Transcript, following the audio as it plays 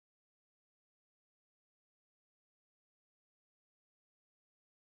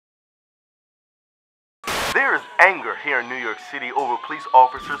There is anger here in New York City over police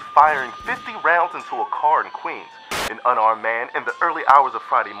officers firing 50 rounds into a car in Queens. An unarmed man in the early hours of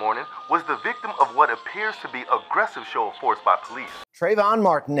Friday morning was the victim of what appears to be aggressive show of force by police. Trayvon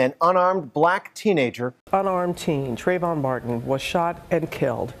Martin, an unarmed black teenager. Unarmed teen Trayvon Martin was shot and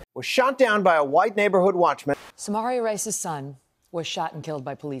killed. Was shot down by a white neighborhood watchman. Samari Rice's son was shot and killed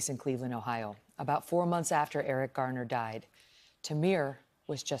by police in Cleveland, Ohio, about 4 months after Eric Garner died. Tamir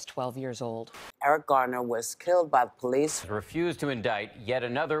was just 12 years old. Eric Garner was killed by police. Refused to indict yet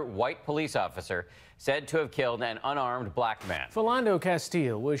another white police officer said to have killed an unarmed black man. Philando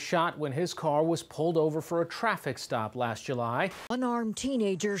Castillo was shot when his car was pulled over for a traffic stop last July. Unarmed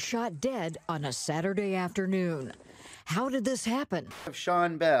teenager shot dead on a Saturday afternoon. How did this happen?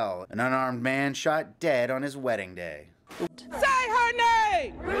 Sean Bell, an unarmed man shot dead on his wedding day. Say her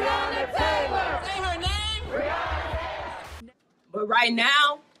name! Breonna Taylor! Say her name! Breonna. But right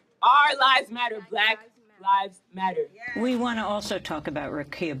now, our lives matter. Black lives matter. We want to also talk about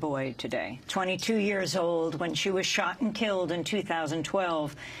Rekia Boyd today, 22 years old, when she was shot and killed in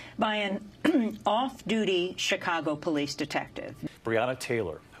 2012 by an off-duty Chicago police detective. Breonna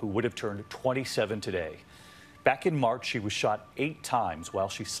Taylor, who would have turned 27 today. Back in March, she was shot 8 times while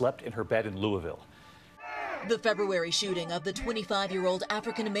she slept in her bed in Louisville. The February shooting of the 25-year-old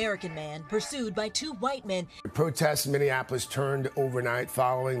African-American man pursued by 2 white men. The protests in Minneapolis turned overnight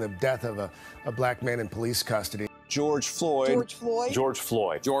following the death of a black man in police custody. George Floyd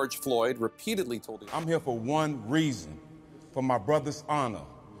repeatedly told him, I'm here for one reason, for my brother's honor.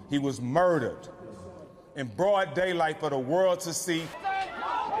 He was murdered in broad daylight for the world to see.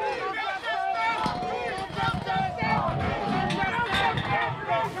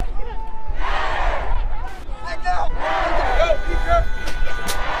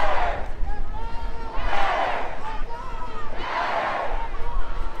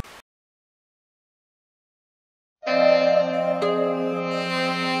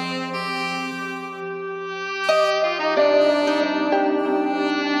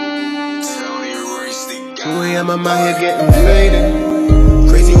 I'm out here getting faded.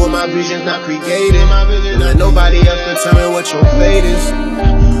 Crazy when my vision's not created. Not nobody else determine what your fate is.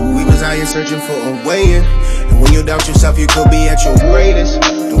 We was out here searching for a way in. And when you doubt yourself, you could be at your greatest.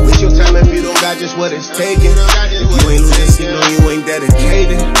 Don't waste your time if you don't got just what it's taking. If you ain't losing sleep, no, you ain't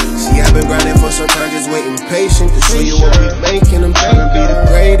dedicated. See, I've been grinding for some time, just waiting patient to show you what we making. I'm trying to be the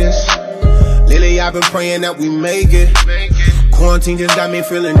greatest. Lately, I've been praying that we make it. Quarantine just got me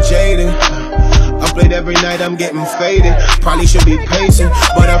feeling jaded. Up late every night, I'm getting faded. Probably should be patient,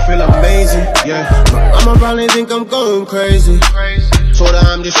 but I feel amazing. Yeah, my mama probably think I'm going crazy. Told her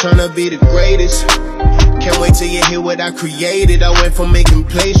I'm just trying to be the greatest. Can't wait till you hear what I created. I went from making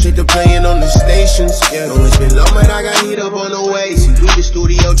plays straight to playing on the stations. Yeah, know it's been long, but I got heat up on the way. See, we the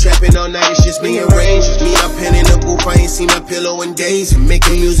studio trapping all night, it's just me and Range. Just me, my pen in the booth, I ain't seen my pillow in days. I'm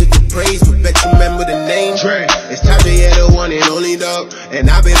making music to praise, but bet you remember the name. Dre, it's time to hear the one and only dog. And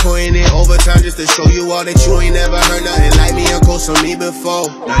I've been putting in overtime just to show you all that you ain't never heard nothing like me or close on me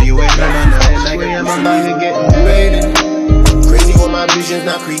before. Now you ain't heard nothing like me, I'm out here getting faded. Crazy when my vision's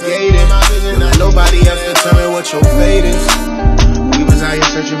not created. Not nobody else determine what your fate is. We was out here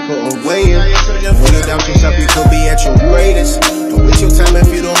searching for a way in. When you doubt yourself, you could be at your greatest. Don't waste your time if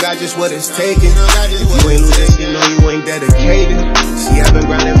you don't got just what it's taking. If you ain't losing sleep, no, you ain't dedicated. See, I've been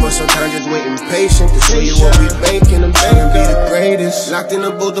grinding for some time, just waiting patient to show you what we making. I'm trying to be the greatest. Locked in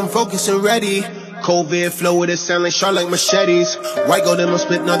the booth, I'm focused and ready. COVID flow with it sound like sharp like machetes. White gold in my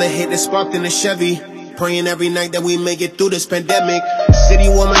split, another hit that sparked in the Chevy. Praying every night that we make it through this pandemic. City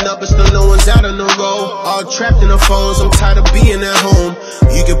warming up, but still no one's out on the road. All trapped in the phones, I'm tired of being at home.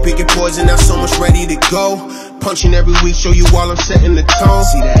 You can pick your poison, now so much ready to go. Punching every week, show you all I'm setting the tone.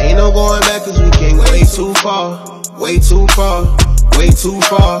 See, there ain't no going back, cause we came way too far. Way too far, way too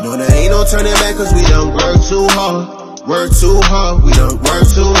far. No, there ain't no turning back, cause we done work too hard. Work too hard, we done work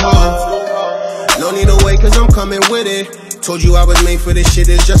too hard. No need to wait, cause I'm coming with it. Told you I was made for this shit,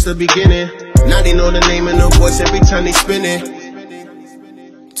 it's just the beginning. Now they know the name and the voice every time they spin it.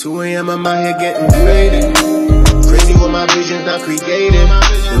 2 AM, I'm out here getting faded. Crazy when my vision's not created.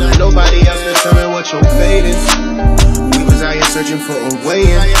 Not nobody else determine what your fate is. We was out here searching for a way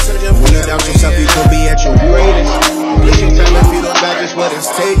in. When you doubt yourself, you could be at your greatest. Don't waste your time if you don't got just what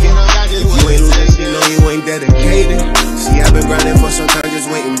it's taking. If you ain't losing sleep, no, you ain't dedicated. See, I've been grinding for some time, just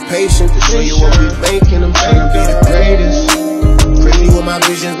waiting patient to show you what we making. I'm trying to be the greatest. Crazy when my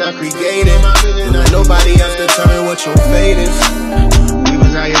vision's not created. Not nobody else determine what your fate is. We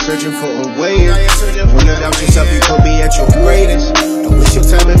was out here searching for a way in. When you doubt yourself, you could be at your greatest. Don't waste your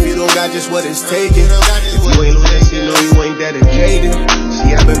time if you don't got just what it's taking. If you ain't losing sleep, know you ain't dedicated.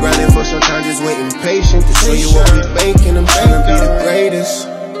 See, I've been grinding for some time, just waiting patient to show you what we making. I'm trying to be the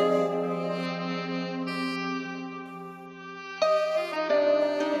greatest.